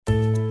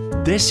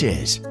This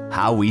is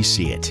How We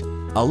See It,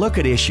 a look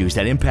at issues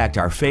that impact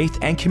our faith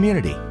and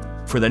community.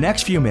 For the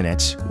next few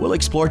minutes, we'll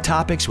explore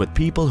topics with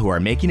people who are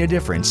making a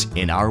difference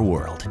in our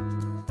world.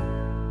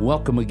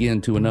 Welcome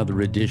again to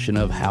another edition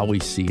of How We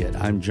See It.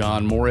 I'm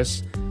John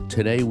Morris.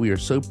 Today we are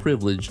so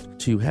privileged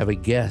to have a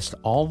guest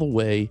all the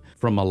way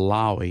from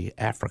Malawi,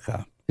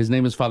 Africa. His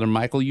name is Father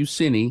Michael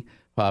Useni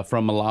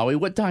from Malawi.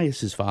 What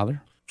diocese,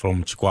 Father?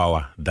 From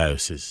Chikwawa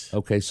Diocese.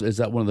 Okay, so is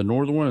that one of the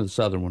northern one or the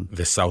southern one?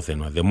 The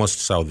southern one, the most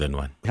southern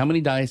one. How many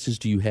dioceses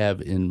do you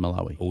have in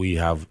Malawi? We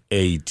have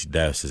 8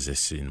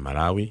 dioceses in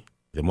Malawi.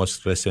 The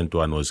most recent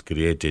one was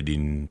created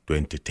in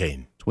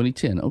 2010.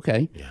 2010,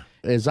 okay. Yeah.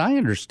 As I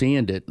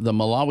understand it, the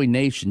Malawi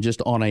nation,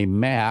 just on a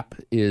map,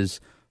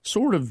 is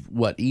sort of,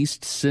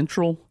 East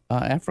Central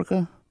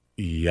Africa?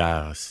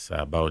 Yes,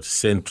 about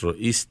Central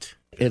East.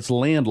 It's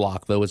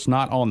landlocked, though. It's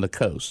not on the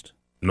coast.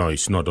 No,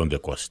 it's not on the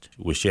coast.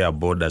 We share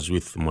borders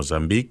with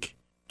Mozambique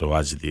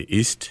towards the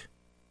east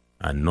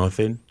and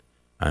northern,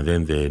 and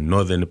then the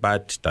northern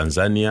part,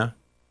 Tanzania,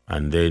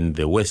 and then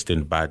the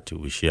western part,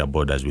 we share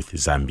borders with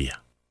Zambia.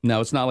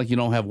 Now, it's not like you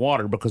don't have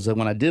water, because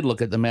when I did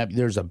look at the map,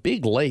 there's a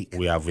big lake.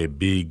 We have a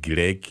big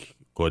lake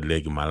called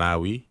Lake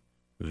Malawi,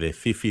 the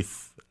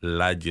 5th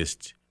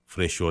largest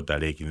freshwater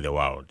lake in the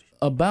world.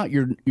 About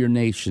your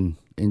nation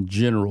in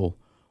general,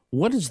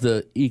 what is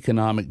the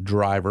economic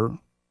driver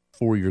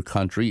for your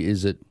country?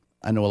 Is it,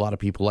 I know a lot of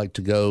people like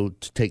to go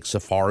to take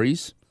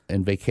safaris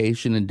and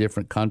vacation in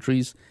different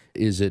countries.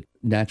 Is it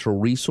natural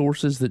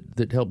resources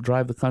that help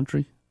drive the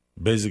country?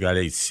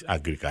 Basically, it's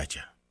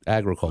agriculture.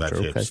 Agriculture,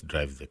 that helps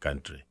drive the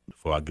country.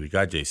 For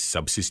agriculture, it's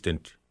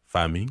subsistent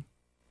farming.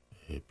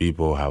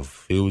 People have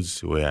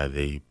fields where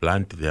they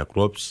plant their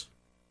crops,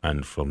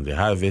 and from the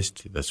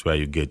harvest, that's where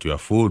you get your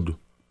food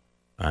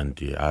and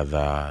the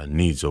other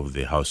needs of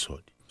the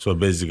household. So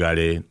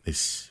basically,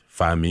 it's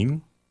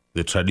farming.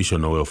 The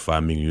traditional way of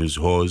farming, you use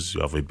hoes, you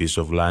have a piece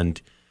of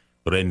land,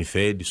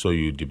 rain-fed, so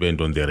you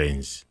depend on the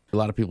rains. A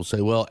lot of people say,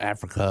 well,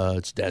 Africa,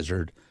 it's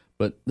desert,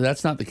 but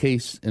that's not the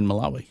case in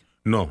Malawi.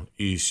 No,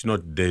 it's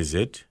not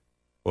desert,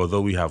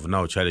 although we have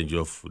now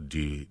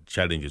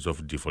challenges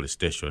of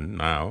deforestation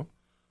now,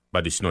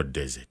 but it's not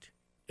desert.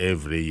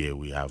 Every year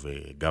we have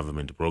a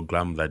government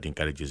program that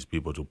encourages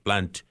people to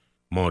plant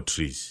more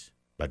trees,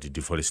 but the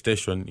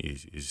deforestation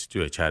is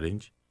still a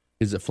challenge.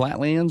 Is it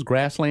flatlands,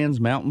 grasslands,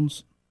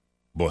 mountains?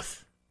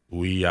 Both.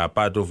 We are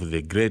part of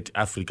the Great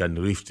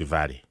African Rift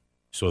Valley.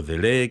 So the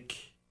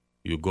lake,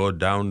 you go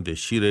down the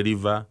Shire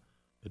River,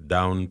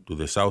 down to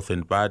the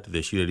southern part,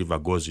 the Shire River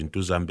goes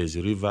into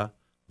Zambezi River,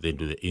 then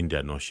to the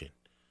Indian Ocean.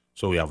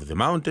 So we have the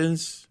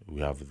mountains, we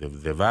have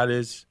the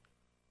valleys,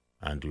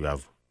 and we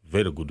have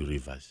very good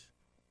rivers.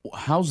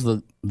 How's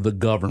the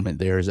government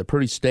there? Is it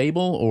pretty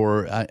stable?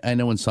 Or I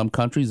know in some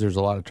countries there's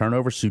a lot of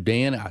turnover.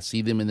 Sudan, I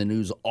see them in the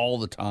news all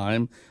the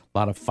time. A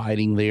lot of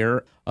fighting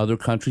there. Other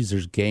countries,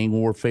 there's gang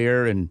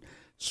warfare and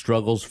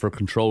struggles for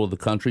control of the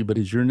country. But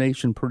is your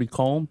nation pretty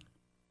calm?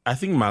 I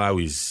think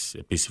Malawi is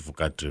a peaceful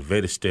country,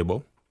 very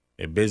stable.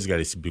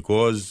 Basically, it's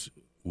because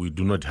we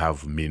do not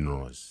have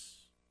minerals.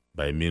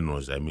 By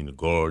minerals, I mean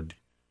gold,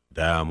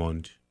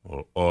 diamond,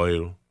 or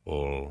oil,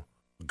 or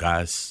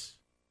gas.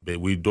 But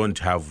we don't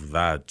have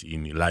that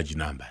in large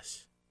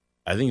numbers.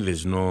 I think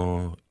there's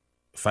no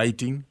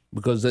fighting.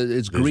 Because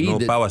it's greed. There's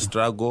no power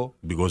struggle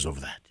because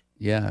of that.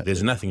 Yeah.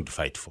 There's nothing to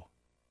fight for.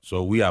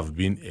 So we have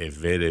been a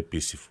very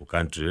peaceful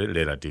country,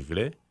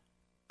 relatively.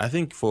 I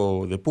think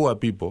for the poor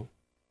people,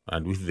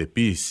 and with the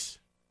peace,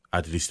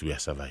 at least we are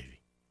surviving.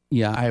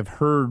 Yeah, I have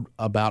heard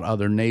about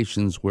other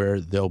nations where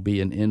there'll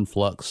be an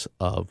influx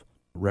of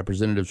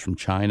representatives from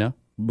China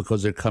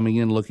because they're coming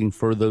in looking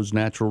for those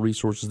natural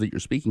resources that you're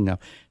speaking of.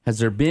 Has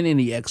there been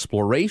any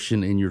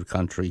exploration in your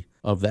country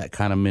of that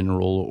kind of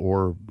mineral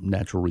or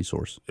natural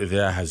resource?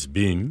 There has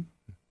been.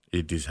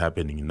 It is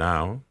happening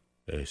now.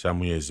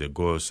 Some years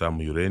ago,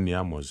 some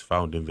uranium was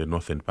found in the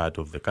northern part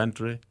of the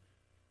country.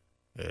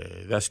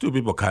 There are still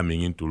people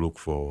coming in to look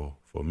for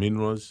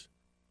minerals,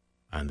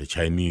 and the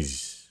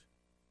Chinese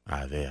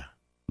are there.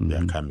 Mm-hmm. They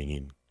are coming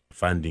in,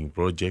 funding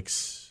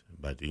projects,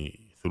 but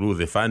through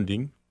the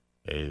funding,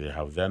 they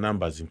have their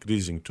numbers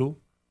increasing too,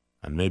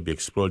 and maybe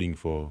exploring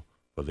for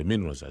the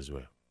minerals as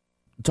well.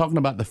 Talking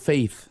about the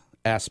faith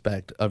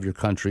aspect of your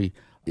country,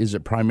 is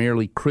it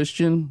primarily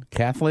Christian,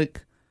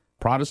 Catholic,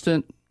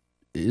 Protestant,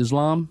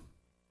 Islam?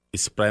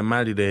 It's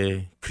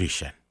primarily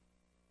Christian.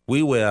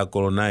 We were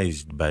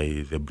colonized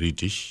by the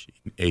British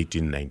in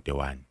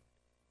 1891.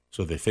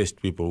 So the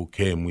first people who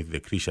came with the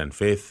Christian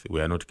faith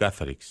were not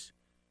Catholics.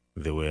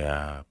 They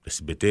were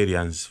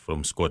Presbyterians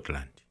from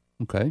Scotland.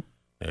 Okay.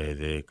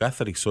 The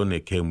Catholics only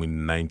came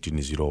in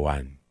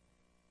 1901,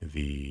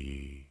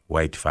 the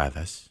White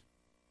Fathers,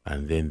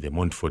 and then the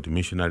Montfort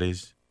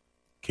missionaries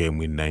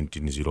came in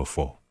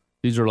 1904.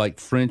 These are like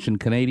French and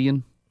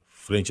Canadian?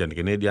 French and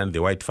Canadian,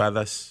 the White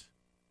Fathers,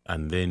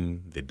 and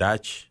then the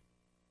Dutch,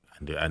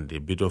 and a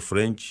bit of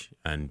French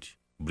and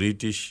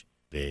British,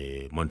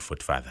 the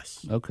Montfort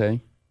Fathers.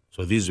 Okay.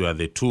 So these were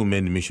the two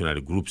main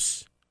missionary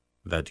groups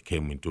that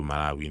came into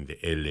Malawi in the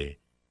early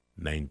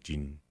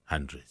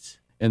 1900s.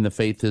 And the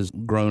faith has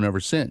grown ever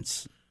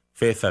since.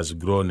 Faith has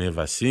grown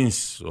ever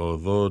since,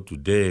 although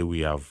today we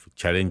have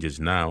challenges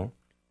now.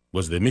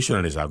 Because the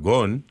missionaries are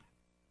gone,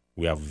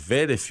 we have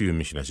very few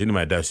missionaries. In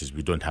my diocese,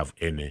 we don't have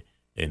any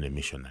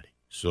missionary.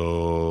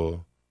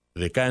 So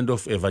the kind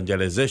of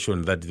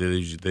evangelization that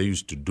they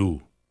used to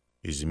do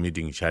is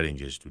meeting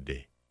challenges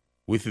today.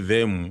 With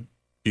them,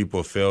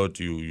 people felt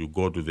you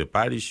go to the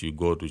parish, you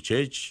go to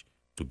church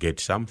to get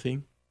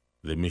something.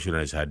 The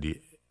missionaries had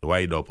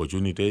wide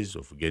opportunities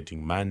of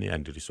getting money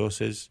and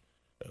resources.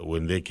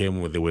 When they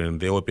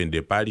opened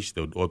the parish,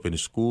 they would open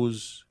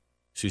schools.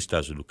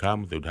 Sisters would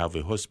come, they would have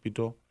a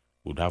hospital,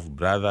 would have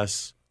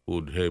brothers who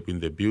would help in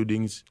the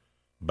buildings.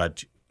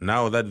 But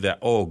now that they're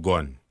all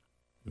gone,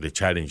 the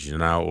challenge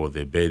now or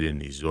the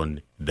burden is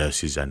on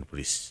diocesan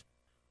priests.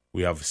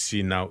 We have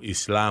seen now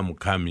Islam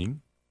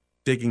coming,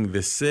 taking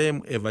the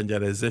same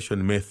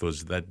evangelization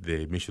methods that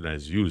the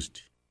missionaries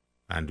used.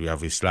 And we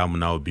have Islam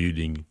now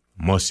building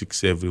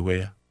mosques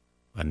everywhere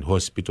and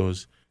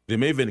hospitals. They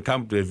may even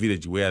come to a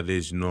village where there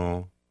is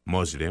no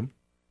Muslim.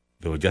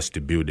 They will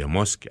just build a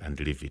mosque and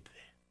leave it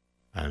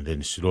there. And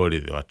then slowly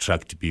they will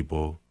attract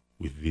people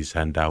with these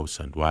handouts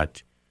and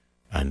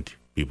and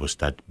people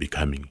start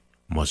becoming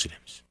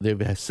Muslims. They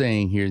have a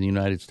saying here in the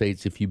United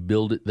States, if you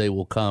build it, they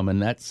will come.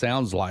 And that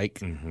sounds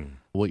like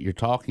what you're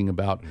talking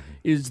about.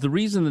 Is the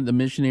reason that the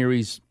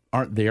missionaries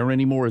aren't there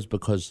anymore is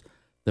because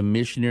the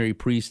missionary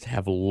priests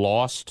have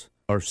lost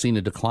or seen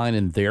a decline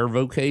in their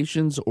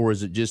vocations? Or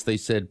is it just they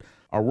said,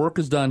 our work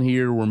is done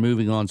here, we're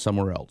moving on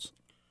somewhere else?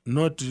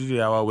 Not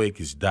really our work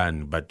is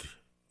done, but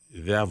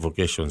their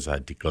vocations are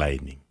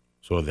declining.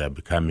 So they are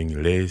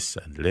becoming less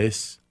and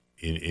less.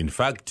 In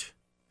fact,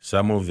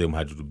 some of them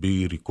had to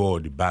be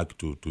recalled back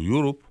to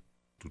Europe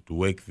to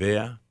work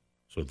there.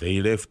 So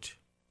they left.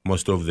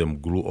 Most of them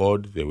grew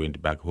old. They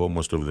went back home.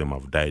 Most of them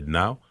have died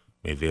now.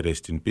 May they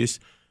rest in peace.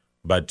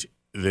 But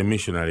the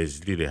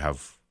missionaries really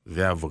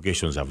their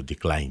vocations have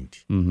declined.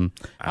 Mm-hmm.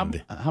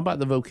 How about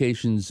the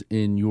vocations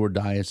in your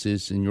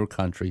diocese, in your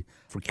country,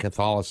 for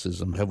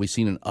Catholicism? Have we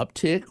seen an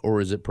uptick,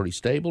 or is it pretty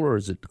stable, or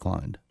is it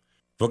declined?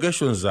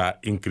 Vocations are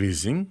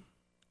increasing.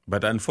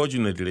 But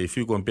unfortunately, if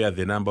you compare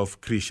the number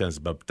of Christians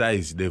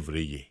baptized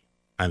every year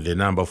and the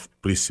number of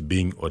priests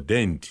being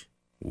ordained,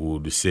 we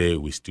would say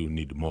we still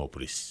need more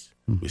priests.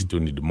 We still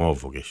need more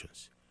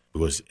vocations.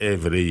 Because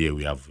every year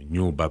we have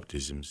new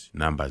baptisms,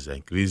 numbers are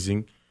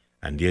increasing,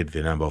 and yet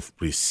the number of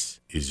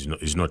priests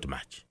is not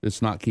much.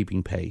 It's not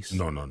keeping pace.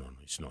 No,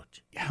 it's not.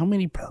 How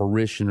many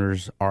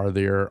parishioners are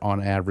there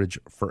on average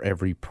for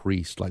every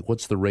priest? Like,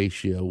 what's the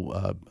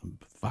ratio?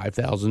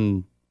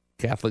 5,000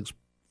 Catholics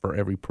for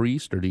every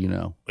priest, or do you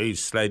know? It's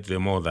slightly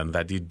more than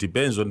that. It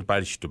depends on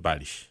parish to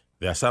parish.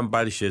 There are some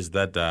parishes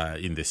that are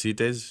in the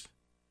cities.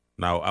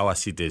 Now, our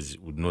cities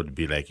would not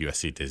be like your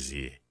cities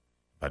here,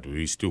 but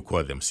we still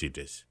call them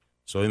cities.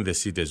 So in the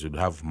cities, we'd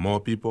have more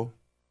people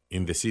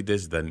in the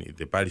cities than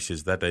the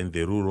parishes that are in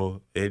the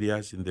rural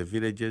areas, in the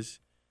villages,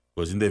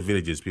 because in the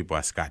villages, people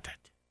are scattered.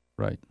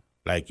 Right.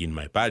 Like in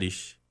my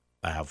parish,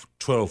 I have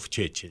 12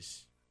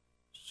 churches.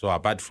 So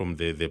apart from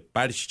the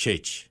parish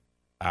church,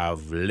 I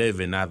have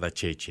 11 other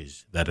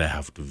churches that I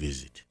have to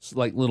visit. It's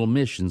like little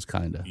missions,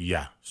 kind of.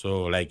 Yeah.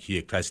 So like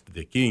here, Christ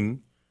the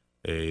King,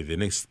 the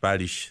next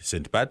parish,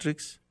 St.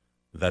 Patrick's,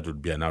 that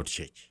would be an out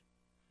church.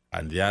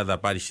 And the other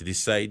parish this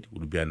side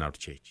would be an out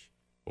church.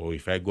 Or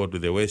if I go to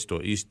the west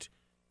or east,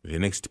 the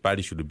next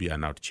parish would be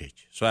an out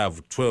church. So I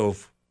have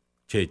 12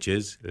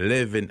 churches,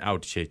 11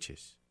 out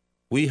churches.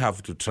 We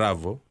have to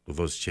travel to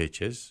those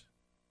churches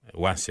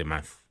once a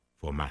month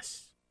for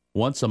Mass.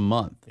 Once a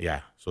month?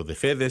 Yeah. So the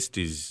furthest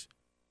is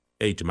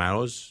 8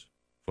 miles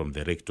from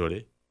the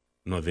rectory.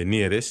 No, the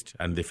nearest.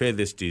 And the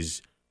furthest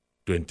is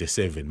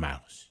 27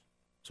 miles.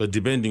 So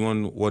depending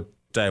on what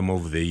time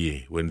of the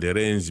year, when the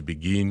rains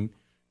begin,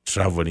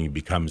 traveling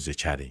becomes a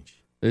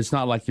challenge. It's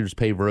not like there's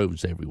paved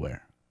roads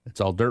everywhere.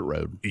 It's all dirt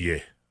road. Yeah.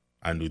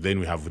 And then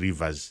we have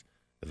rivers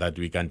that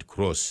we can't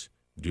cross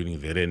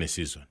during the rainy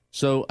season.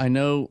 So I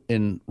know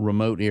in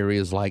remote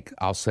areas like,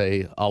 I'll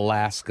say,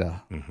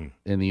 Alaska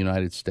in the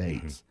United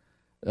States,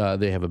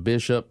 they have a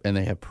bishop and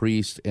they have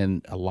priests,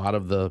 and a lot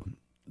of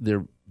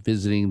they're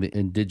visiting the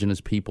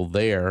indigenous people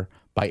there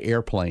by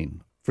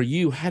airplane. For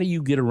you, how do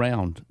you get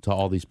around to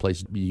all these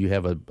places? Do you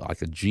have a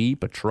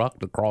Jeep, a truck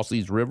to cross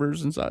these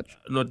rivers and such?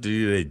 Not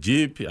really a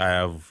Jeep. I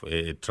have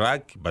a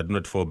truck, but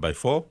not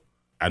 4x4.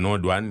 An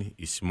old one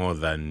is more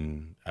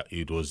than,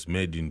 it was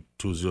made in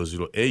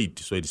 2008,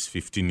 so it's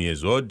 15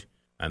 years old.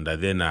 And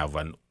then I have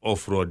an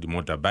off-road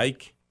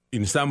motorbike.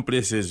 In some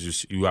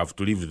places, you have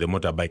to leave the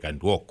motorbike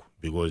and walk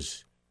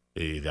because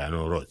there are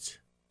no roads.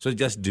 So it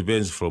just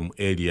depends from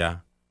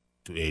area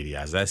to area.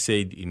 As I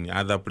said, in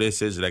other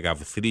places, like I have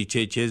 3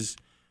 churches,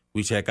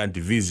 which I can't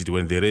visit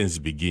when the rains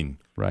begin,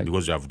 right?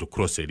 Because you have to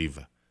cross a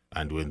river.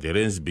 And when the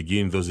rains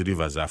begin, those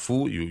rivers are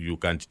full, you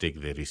can't take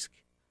the risk.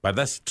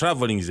 But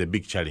traveling is a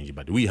big challenge,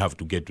 but we have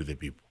to get to the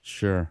people.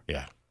 Sure.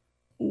 Yeah.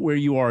 Where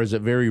you are, is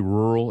it very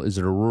rural? Is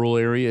it a rural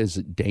area? Is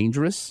it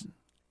dangerous?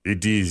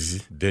 It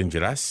is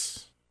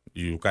dangerous.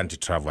 You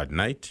can't travel at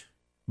night.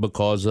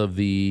 Because of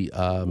the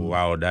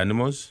wild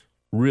animals.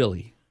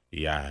 Really?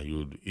 Yeah,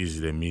 you'd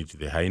easily meet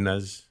the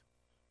hyenas.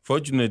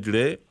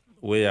 Fortunately,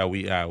 where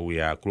we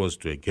are close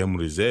to a game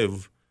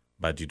reserve,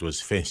 but it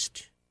was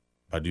fenced.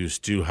 But you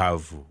still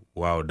have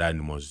wild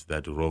animals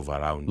that rove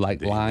around.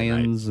 Like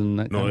lions and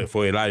that kind No, of...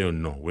 for a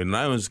lion, no. When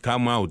lions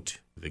come out,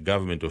 the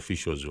government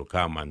officials will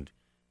come and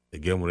the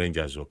game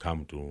rangers will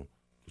come to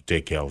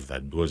take care of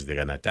that because they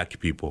can attack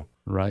people.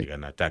 Right. They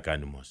can attack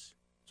animals.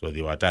 So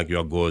they will attack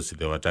your goats,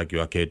 they will attack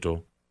your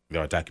cattle, they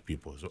will attack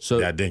people. So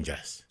they are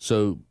dangerous.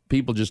 So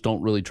people just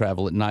don't really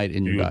travel at night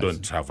in your You guys?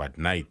 don't travel at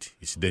night.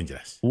 It's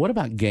dangerous. What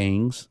about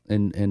gangs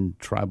and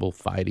tribal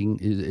fighting?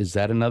 Is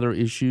that another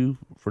issue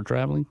for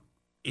traveling?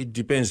 It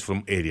depends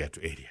from area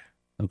to area.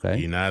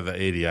 Okay. In other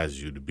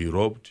areas, you'd be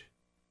robbed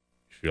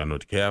if you are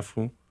not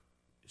careful.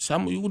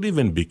 Some you would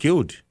even be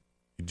killed.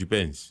 It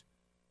depends.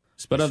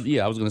 But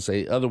I was going to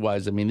say,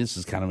 otherwise, I mean, this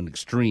is kind of an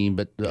extreme,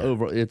 but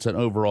it's an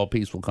overall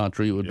peaceful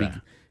country. It would be,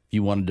 if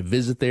you wanted to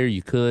visit there,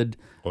 you could,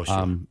 Oh,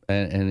 sure.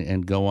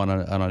 and go on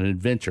an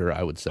adventure,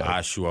 I would say.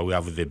 Sure. We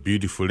have the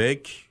beautiful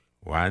lake,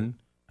 one,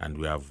 and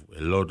we have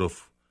a lot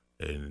of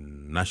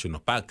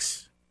national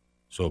parks,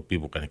 so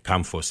people can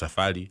come for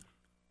safari.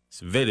 It's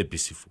very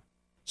peaceful.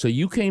 So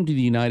you came to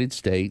the United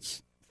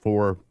States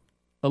for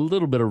a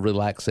little bit of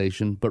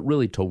relaxation, but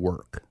really to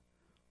work.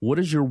 What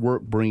is your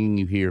work bringing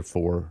you here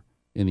for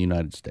in the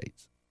United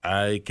States?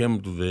 I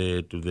came to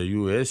the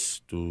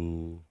U.S.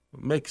 to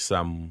make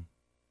some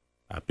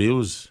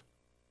appeals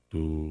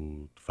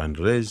to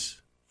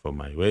fundraise for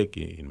my work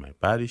in my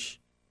parish.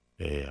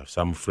 I have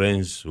some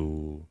friends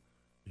who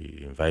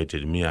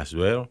invited me as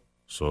well,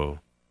 so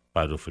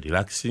part of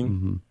relaxing.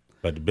 Mm-hmm.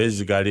 But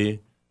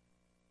basically,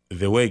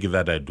 the work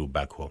that I do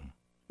back home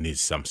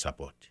needs some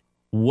support.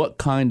 What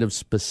kind of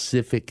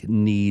specific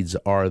needs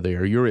are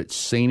there? You're at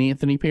St.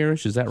 Anthony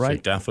Parish, is that right?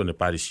 St. Anthony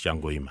Parish,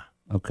 Changoima.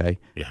 Okay.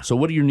 Yeah. So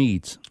what are your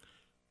needs?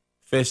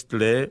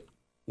 Firstly,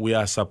 we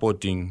are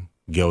supporting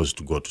girls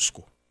to go to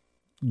school.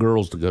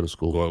 Girls to go to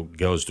school.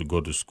 Girls to go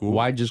to school.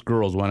 Why just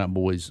girls? Why not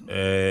boys?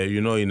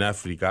 In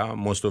Africa,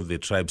 most of the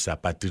tribes are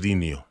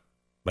patrilineal.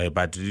 By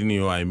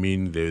patrilineal, I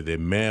mean the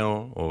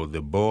male or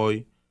the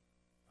boy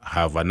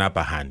have an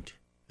upper hand.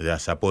 They are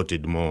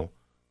supported more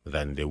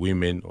than the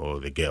women or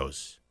the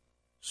girls.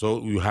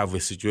 So you have a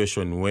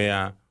situation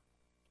where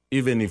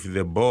even if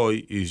the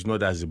boy is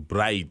not as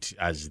bright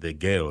as the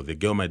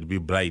girl might be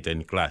bright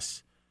in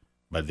class,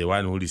 but the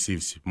one who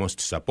receives most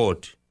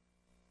support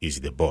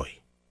is the boy.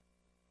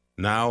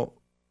 Now,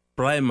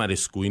 primary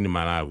school in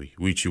Malawi,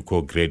 which you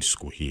call grade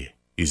school here,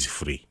 is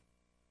free.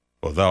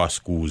 Although our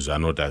schools are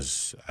not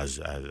as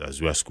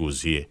your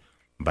schools here,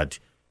 but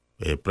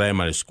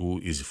primary school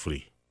is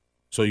free.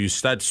 So you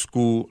start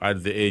school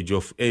at the age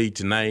of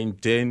 8, 9,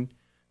 10,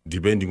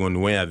 depending on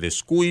where the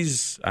school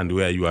is and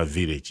where your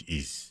village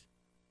is.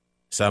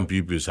 Some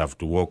pupils have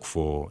to walk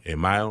for a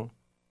mile,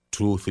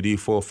 2, 3,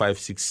 4, 5,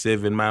 6,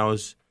 7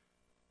 miles,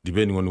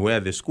 depending on where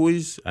the school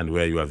is and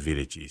where your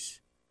village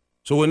is.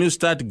 So when you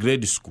start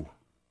grade school,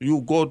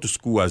 you go to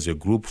school as a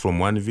group from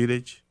one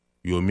village,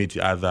 you'll meet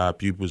other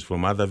pupils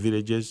from other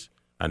villages,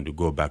 and you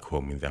go back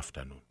home in the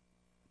afternoon.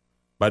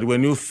 But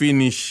when you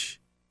finish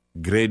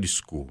grade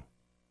school,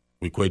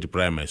 we call it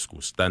primary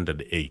school,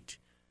 standard 8,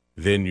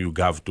 then you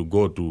have to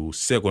go to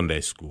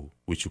secondary school,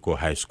 which you call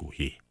high school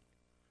here.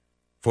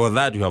 For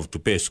that, you have to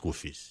pay school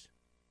fees.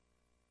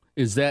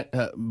 Is that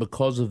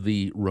because of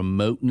the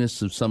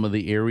remoteness of some of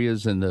the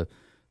areas and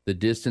the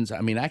distance?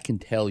 I mean, I can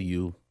tell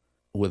you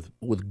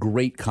with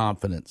great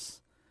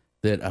confidence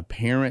that a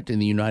parent in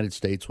the United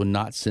States would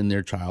not send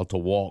their child to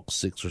walk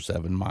 6 or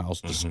 7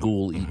 miles to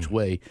school each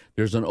way.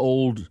 There's an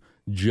old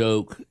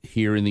joke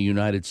here in the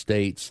United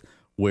States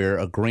where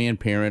a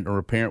grandparent or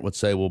a parent would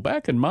say, well,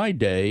 back in my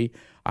day,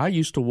 I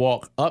used to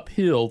walk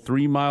uphill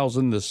 3 miles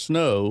in the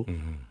snow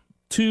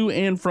to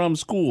and from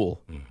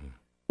school,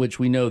 which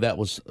we know that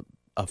was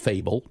a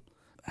fable.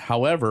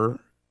 However,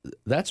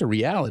 that's a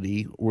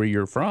reality where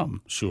you're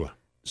from. Sure.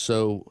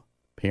 So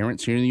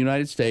parents here in the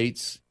United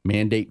States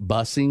mandate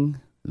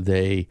busing.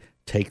 They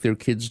take their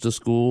kids to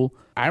school.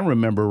 I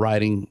remember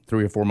riding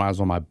 3 or 4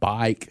 miles on my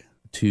bike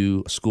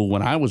to school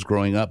when I was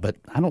growing up, but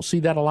I don't see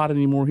that a lot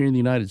anymore here in the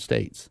United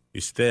States.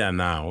 It's there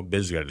now.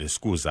 Basically, the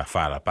schools are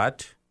far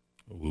apart.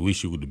 We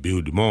wish you could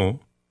build more,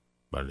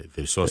 but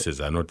the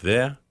resources are not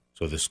there.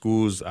 So the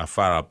schools are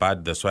far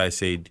apart. That's why I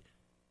said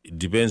it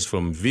depends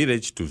from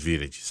village to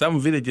village. Some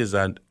villages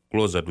are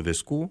closer to the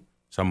school.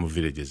 Some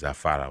villages are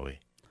far away.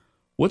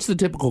 What's the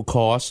typical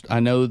cost? I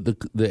know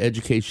the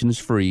education is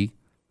free,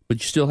 but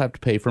you still have to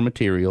pay for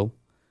material.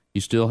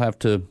 You still have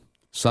to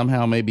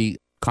somehow maybe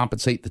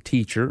compensate the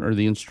teacher or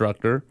the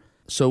instructor.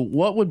 So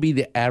what would be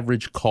the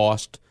average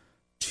cost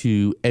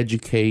to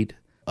educate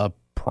a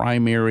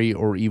primary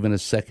or even a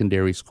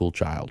secondary school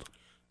child?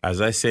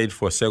 As I said,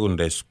 for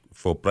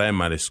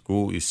primary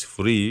school is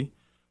free,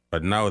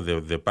 but now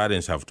the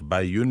parents have to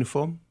buy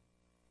uniform.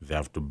 They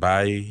have to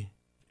buy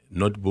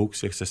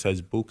notebooks,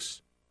 exercise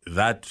books.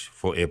 That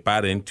for a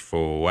parent,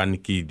 for one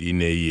kid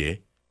in a year,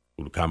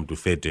 would come to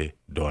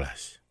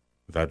 $30.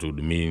 That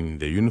would mean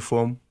the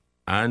uniform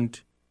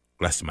and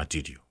class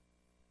material.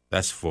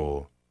 That's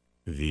for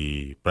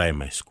the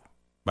primary school.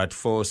 But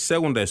for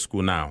secondary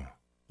school now,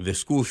 the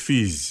school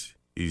fees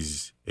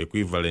is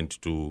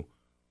equivalent to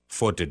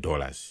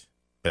 $40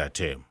 per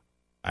term.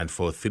 And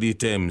for 3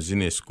 terms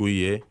in a school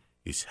year,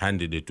 it's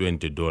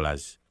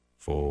 $120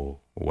 for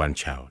one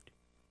child.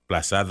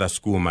 Plus other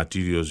school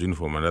materials,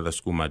 uniform and other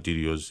school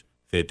materials,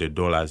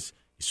 $30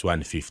 is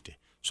 $150.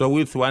 So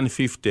with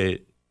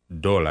 $150,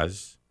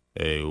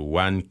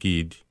 one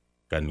kid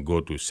can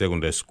go to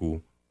secondary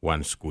school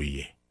 1 school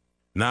year.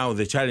 Now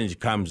the challenge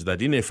comes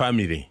that in a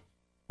family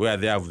where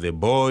they have the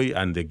boy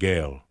and the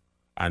girl,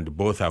 and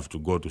both have to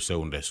go to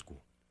secondary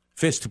school,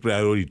 first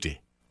priority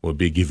will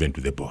be given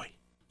to the boy.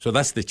 So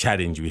that's the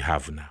challenge we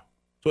have now.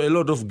 So a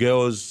lot of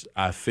girls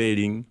are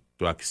failing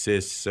to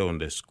access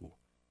secondary school,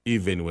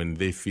 even when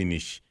they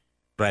finish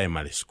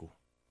primary school,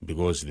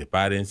 because the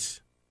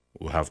parents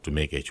will have to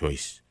make a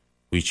choice.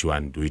 Which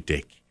one do we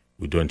take?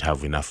 We don't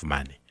have enough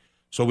money.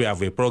 So we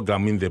have a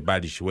program in the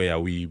parish where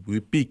we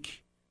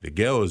pick the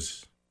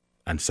girls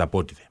and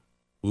support them.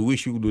 We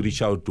wish we could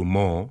reach out to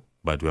more,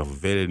 but we have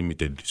very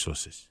limited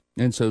resources.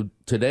 And so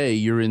today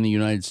you're in the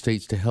United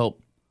States to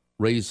help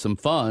raise some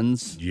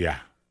funds. Yeah.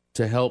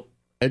 To help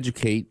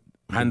educate.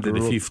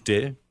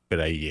 150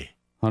 per year.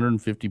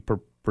 150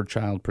 per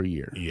child per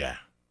year. Yeah.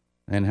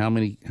 And how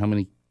many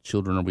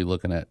children are we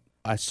looking at?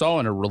 I saw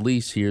in a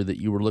release here that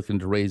you were looking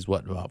to raise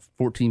what, about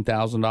 $14,000,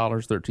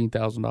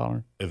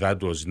 $13,000?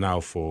 That was now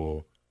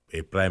for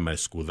a primary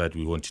school that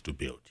we wanted to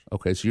build.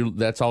 Okay, so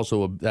that's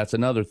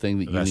another thing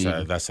that you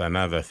need. That's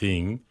another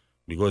thing,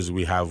 because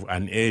we have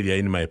an area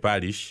in my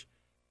parish,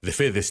 the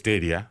furthest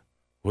area,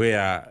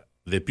 where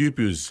the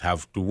pupils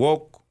have to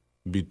walk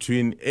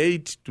between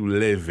 8 to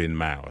 11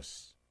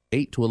 miles.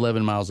 8 to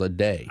 11 miles a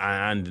day.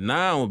 And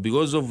now,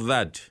 because of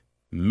that,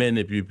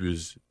 many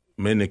kids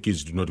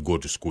do not go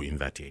to school in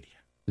that area.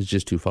 It's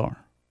just too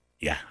far.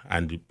 Yeah,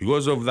 and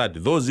because of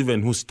that, those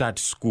even who start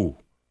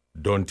school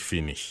don't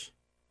finish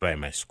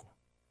primary school.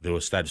 They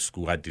will start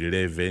school at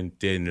 10,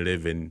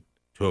 11,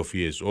 12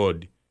 years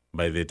old.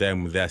 By the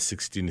time they are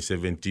 16,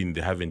 17,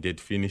 they haven't yet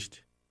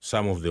finished.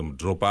 Some of them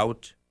drop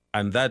out.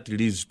 And that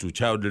leads to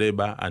child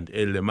labor and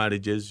early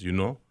marriages,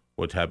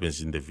 what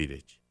happens in the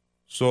village.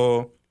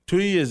 So 2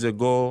 years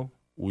ago,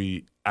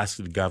 we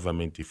asked the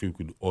government if we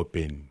could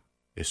open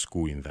a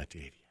school in that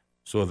area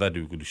so that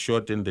we could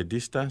shorten the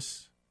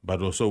distance, but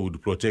also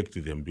would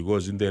protect them,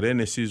 because in the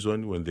rainy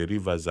season, when the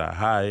rivers are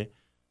high,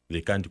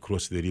 they can't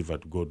cross the river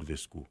to go to the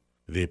school.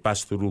 They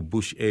pass through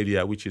bush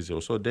area, which is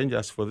also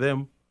dangerous for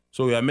them.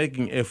 So we are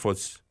making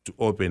efforts to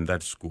open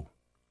that school.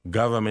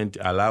 Government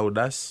allowed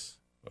us.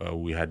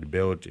 We had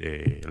built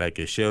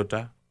a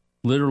shelter.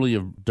 Literally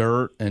of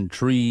dirt and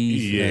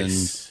trees.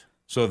 Yes,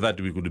 so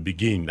that we could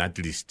begin at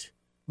least.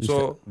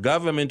 So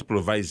government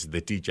provides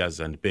the teachers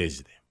and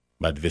pays them,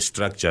 but the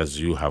structures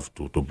you have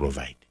to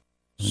provide.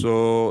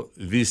 So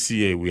this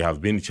year we have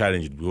been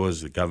challenged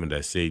because the government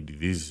has said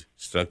these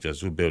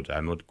structures you built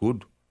are not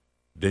good,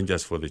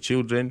 dangerous for the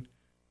children.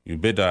 You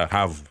better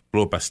have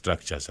proper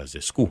structures as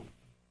a school.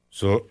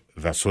 So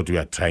that's what we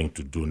are trying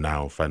to do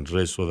now,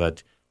 fundraise so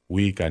that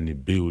we can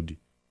build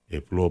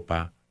a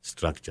proper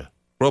structure,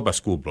 proper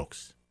school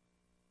blocks.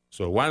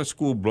 So one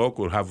school block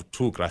will have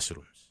 2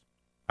 classrooms,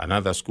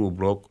 another school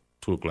block,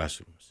 2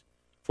 classrooms.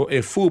 For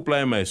a full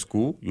primary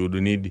school, you would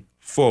need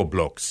 4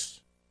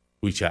 blocks,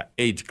 which are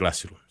 8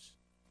 classrooms.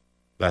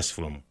 That's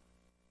from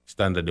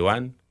standard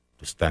 1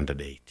 to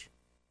standard 8.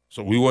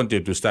 So we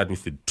wanted to start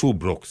with the 2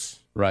 blocks.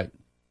 Right.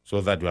 So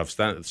that we have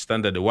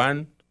standard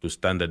 1 to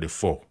standard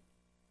 4.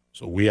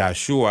 So we are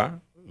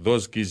sure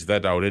those kids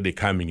that are already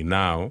coming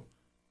now,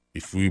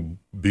 if we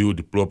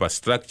build proper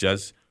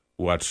structures,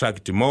 will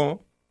attract more,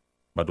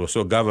 but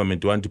also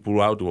government want to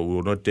pull out, we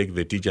will not take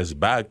the teachers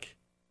back,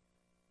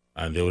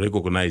 and they will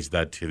recognize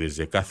that there is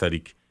a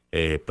Catholic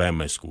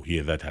primary school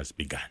here that has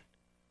begun.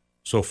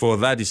 So for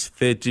that is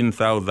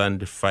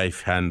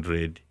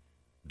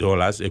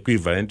 $13,500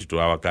 equivalent to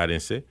our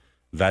currency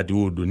that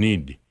we would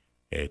need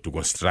to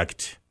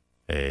construct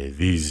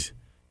these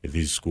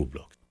school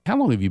blocks. How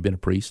long have you been a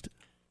priest?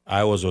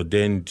 I was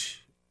ordained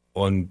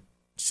on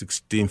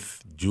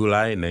 16th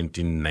July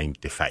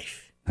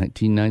 1995.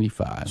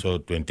 1995. So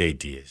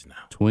 28 years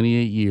now.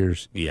 28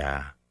 years.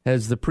 Yeah.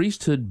 Has the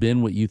priesthood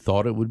been what you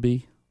thought it would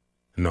be?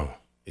 No.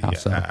 How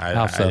so?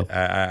 How so?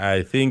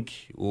 I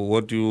think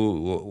what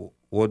you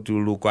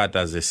look at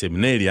as a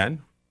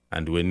seminarian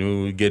and when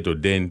you get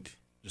ordained,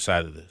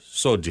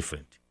 so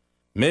different.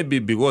 Maybe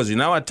because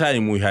in our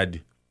time we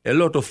had a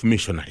lot of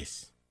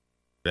missionaries.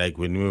 Like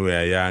when we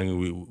were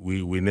young,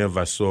 we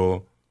never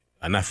saw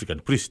an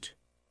African priest.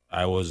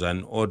 I was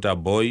an altar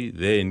boy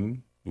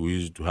then. We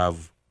used to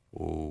have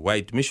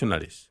white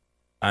missionaries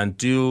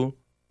until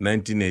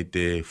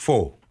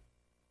 1984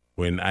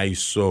 when I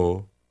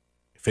saw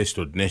first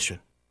ordination.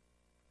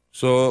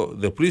 So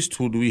the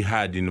priesthood we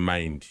had in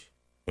mind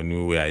when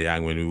we were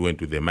young, when we went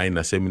to the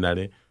minor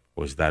seminary,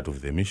 was that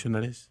of the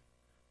missionaries.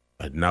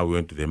 But now we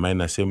went to the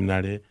minor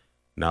seminary.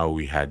 Now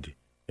we had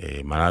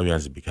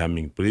Malawians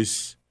becoming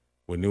priests.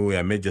 When we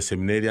were major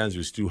seminarians,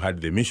 we still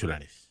had the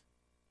missionaries.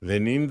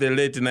 Then in the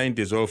late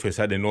 90s, all of a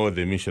sudden, all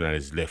the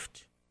missionaries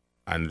left.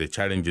 And the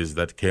challenges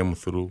that came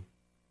through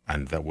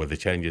and that were the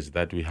challenges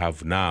that we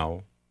have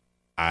now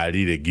are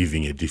really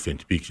giving a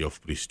different picture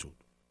of priesthood.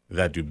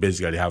 That you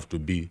basically have to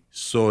be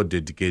so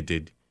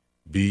dedicated,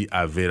 be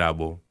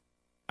available.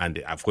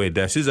 And for a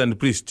diocesan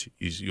priest,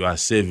 you are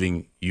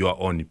saving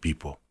your own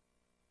people.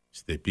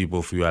 It's the people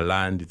of your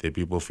land, the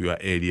people of your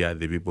area,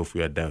 the people of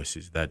your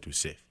diocese that you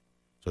save.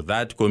 So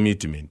that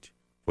commitment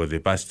for the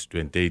past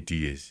 28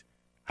 years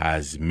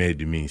has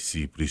made me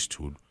see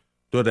priesthood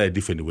totally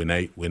different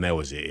when I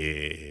was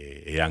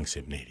a young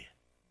seminarian.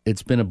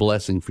 It's been a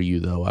blessing for you,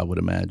 though, I would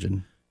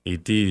imagine.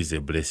 It is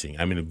a blessing.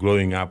 I mean,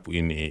 growing up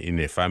in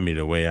a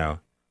family where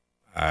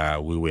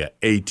we were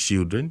 8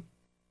 children,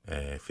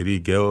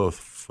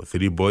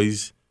 3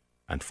 boys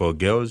and 4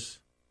 girls.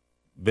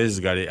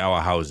 Basically,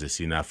 our houses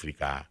in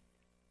Africa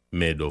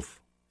made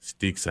of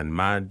sticks and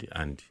mud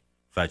and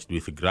thatched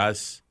with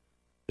grass.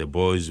 The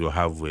boys will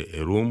have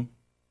a room,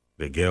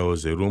 the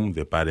girls a room,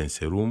 the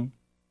parents a room.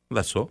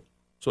 That's all.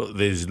 So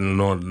there's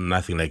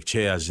nothing like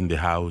chairs in the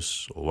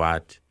house or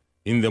what.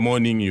 In the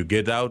morning, you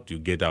get out.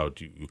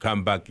 You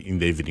come back in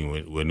the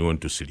evening when you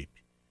want to sleep.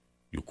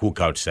 You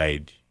cook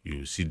outside.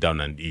 You sit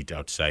down and eat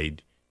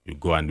outside. You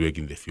go and work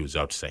in the fields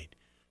outside.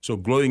 So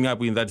growing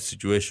up in that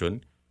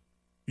situation,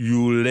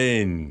 you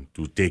learn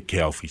to take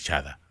care of each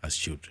other as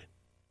children.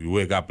 You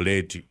wake up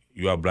late,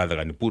 your brother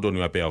can put on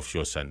your pair of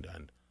shorts and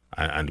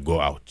go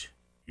out.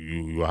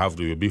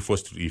 You'll be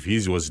forced to, if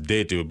his was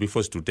dirty, you'll be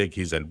forced to take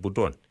his and put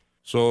on.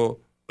 So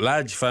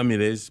large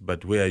families,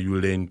 but where you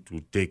learn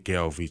to take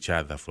care of each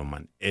other from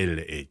an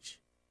early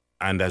age.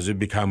 And as you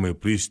become a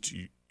priest,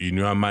 in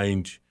your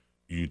mind,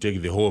 you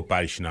take the whole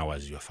parish now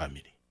as your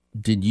family.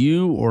 Did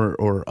you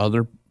or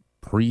other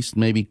priests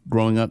maybe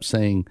growing up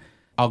saying,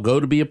 I'll go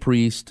to be a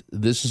priest,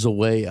 this is a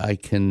way I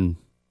can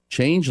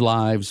change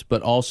lives,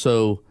 but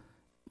also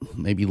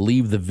maybe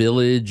leave the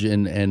village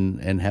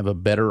and have a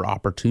better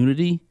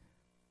opportunity?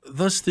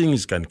 Those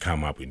things can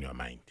come up in your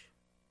mind,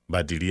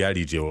 but the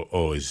reality will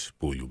always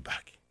pull you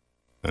back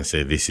and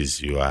say, this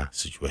is your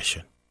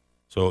situation.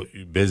 So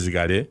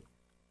basically,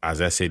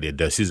 as I said, the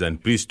diocesan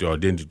priest, you're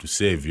ordained to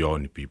save your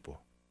own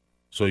people.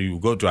 So you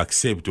got to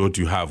accept what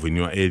you have in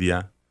your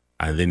area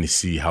and then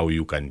see how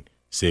you can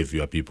save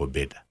your people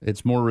better.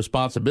 It's more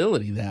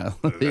responsibility now.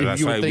 If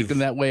you were thinking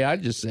that way, I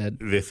just said.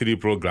 The 3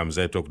 programs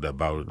I talked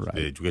about, right.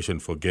 The education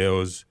for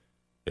girls,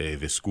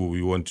 the school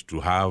we want to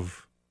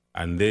have,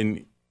 and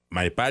then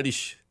my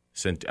parish,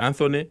 St.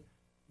 Anthony,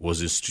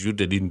 was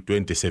instituted in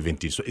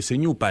 2017. So it's a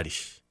new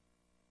parish.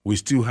 We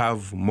still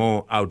have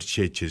more out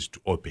churches to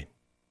open.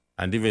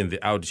 And even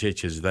the out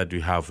churches that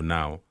we have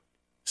now,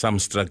 some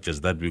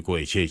structures that we call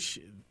a church,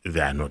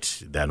 they are not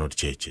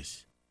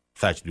churches.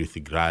 Thatched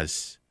with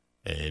grass,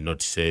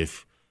 not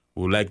safe.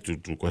 We would like to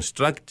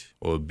construct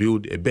or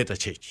build a better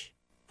church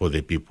for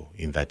the people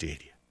in that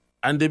area.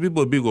 And the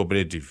people will be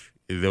cooperative.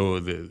 They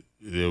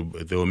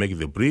will make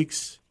the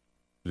bricks,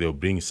 they will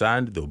bring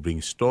sand, they will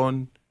bring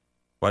stone.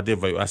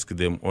 Whatever you ask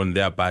them on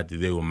their part,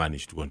 they will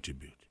manage to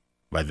contribute.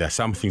 But there are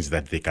some things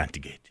that they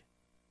can't get.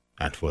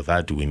 And for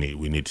that, we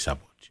need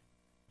support.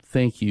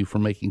 Thank you for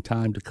making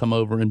time to come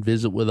over and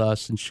visit with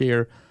us and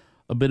share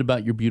a bit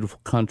about your beautiful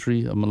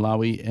country of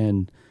Malawi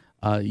and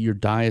your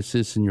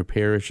diocese and your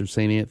parish of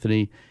St.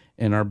 Anthony,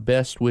 and our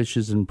best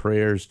wishes and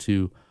prayers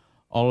to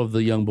all of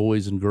the young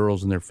boys and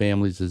girls and their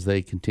families as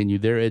they continue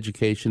their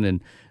education.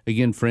 And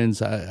again,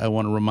 friends, I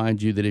want to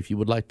remind you that if you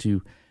would like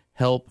to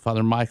help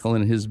Father Michael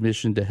in his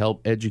mission to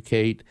help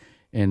educate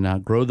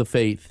and grow the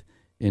faith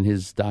in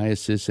his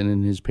diocese and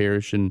in his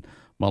parish in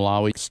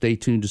Malawi, stay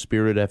tuned to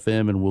Spirit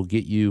FM and we'll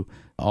get you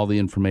all the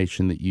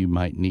information that you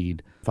might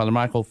need. Father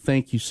Michael,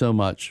 thank you so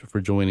much for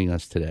joining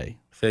us today.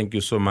 Thank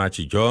you so much,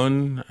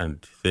 John,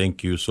 and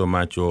thank you so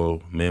much,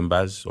 all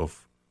members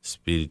of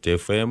Spirit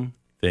FM.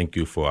 Thank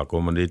you for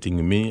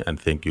accommodating me, and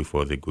thank you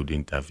for the good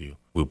interview.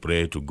 We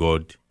pray to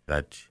God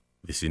that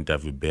this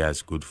interview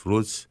bears good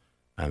fruits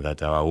and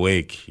that our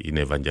work in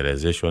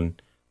evangelization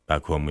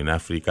back home in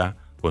Africa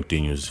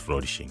continues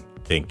flourishing.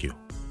 Thank you.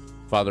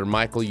 Father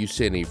Michael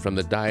Useni from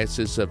the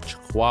Diocese of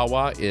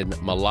Chikwawa in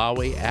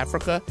Malawi,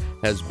 Africa,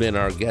 has been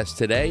our guest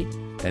today,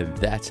 and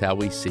that's how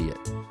we see it.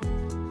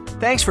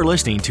 Thanks for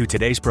listening to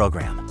today's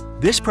program.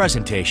 This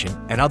presentation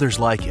and others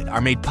like it are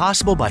made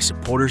possible by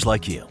supporters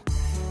like you.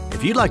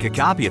 If you'd like a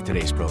copy of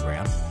today's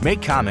program,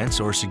 make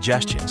comments or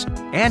suggestions,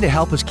 and to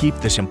help us keep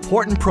this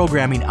important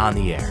programming on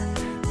the air,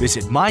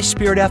 visit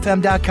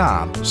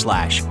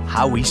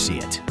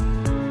myspiritfm.com/howweseeit.